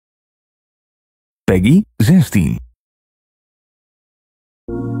PEGI 16.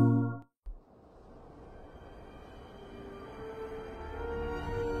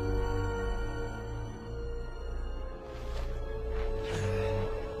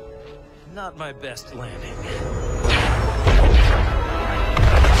 Not my best landing.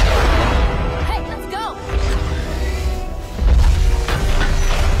 Hey, let's go!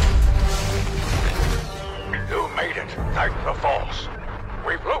 You made it. Thank the Force.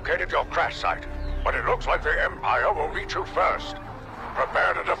 We've located your crash site, but it looks like the Empire will reach you first.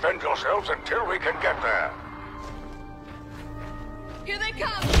 Prepare to defend yourselves until we can get there. Here they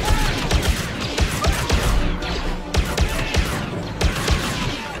come!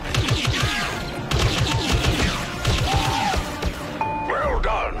 Well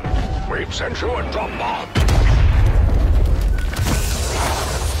done. We've sent you a drop bomb.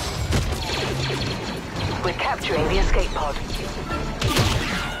 We're capturing the escape pod.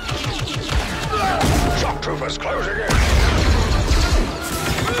 Shock troopers closing in.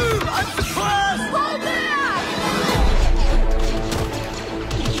 I'm surprised! Hold back!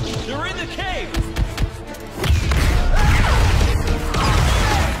 They're in the cave!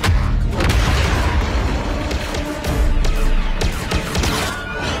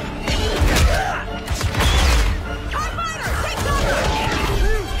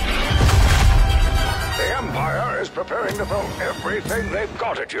 The Empire is preparing to throw everything they've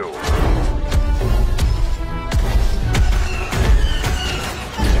got at you.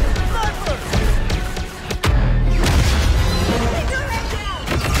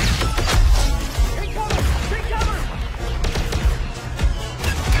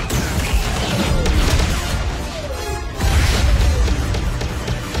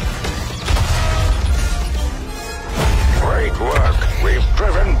 Great work. We've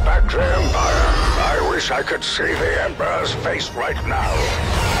driven back the Empire. I wish I could see the Emperor's face right now.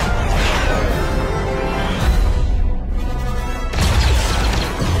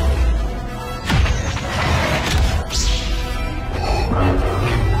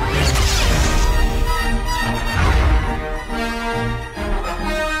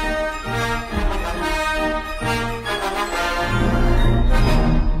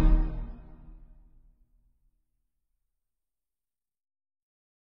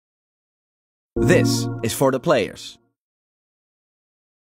 This is for the players.